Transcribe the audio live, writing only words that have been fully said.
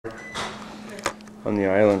on the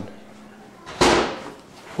island.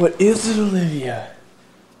 What is it, Olivia?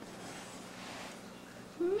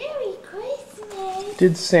 Merry Christmas.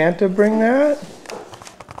 Did Santa bring that?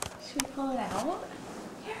 Should we pull it out?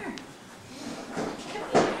 Here.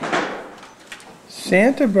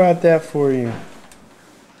 Santa brought that for you.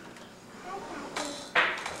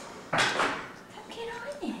 Get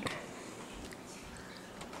on it.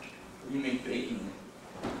 You make bacon.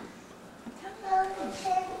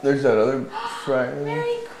 There's that other fryer.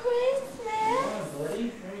 Merry Christmas. Oh,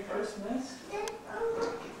 buddy. Merry Christmas.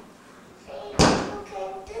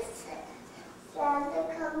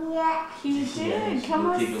 He did. Come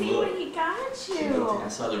on, Take a see look. what he got you. I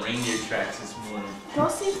saw the reindeer tracks this morning. Go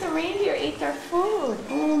see if the reindeer ate their food.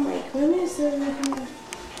 Oh my goodness.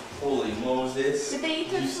 Holy Moses. Did they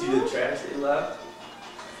eat their Did you see the food? trash they left?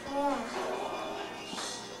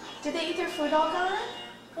 Did they eat their food all gone?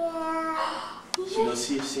 So go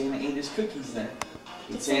see if Santa ate his cookies then.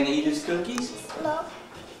 Did Santa eat his cookies? No.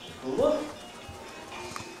 Well, look.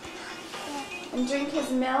 And drink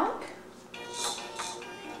his milk?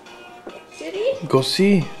 Did he? Go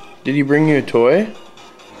see. Did he bring you a toy?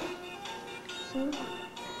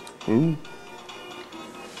 Ooh.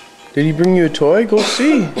 Did he bring you a toy? Go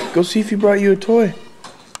see. Go see if he brought you a toy.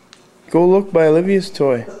 Go look by Olivia's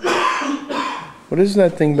toy. What is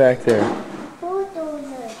that thing back there? What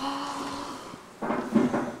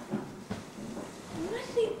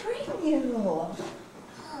did he bring you?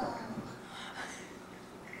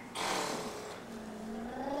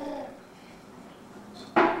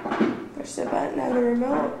 Push the button on the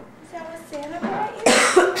remote. Is that what Santa brought you?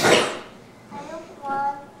 I don't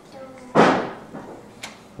want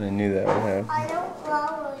to. I knew that would happen. I don't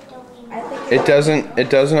want to. I think It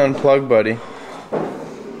doesn't unplug, buddy.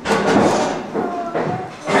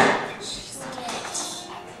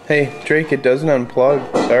 Hey, Drake, it doesn't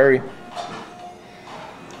unplug. Sorry.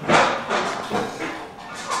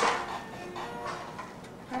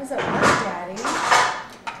 How does it work, Daddy?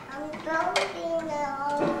 I'm going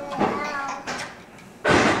out.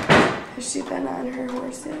 Has she been on her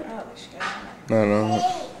horse yet? Oh, she got on it. No.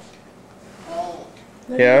 Hey,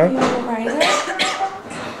 hey, Yeah? You want to ride it?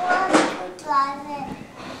 I want to drive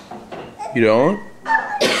it. You don't?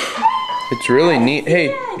 It's really neat.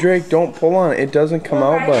 Hey, Drake, don't pull on it. It doesn't come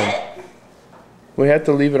out, bud. We have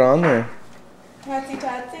to leave it on there. Totsy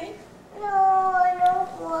Totsy? No, I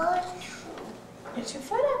don't want to. Get your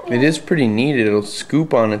foot up. It is pretty neat. It'll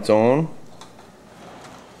scoop on its own.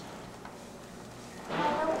 I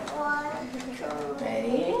don't want to.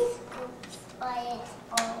 Ready? By its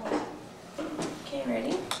own. Okay,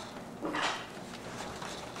 ready?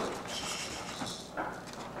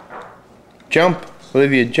 Jump.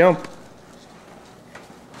 Olivia, jump.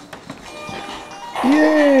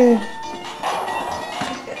 Yay!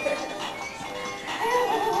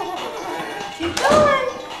 Keep going.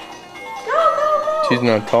 Go. She's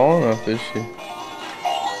not tall enough, is she?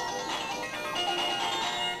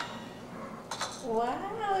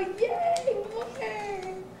 Wow, yay, more.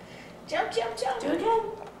 Jump. Do it again.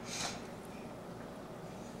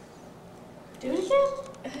 Do it again.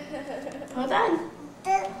 Hold on.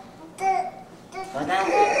 The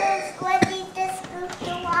squiddy, the scoop,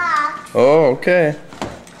 the walk. Oh, okay.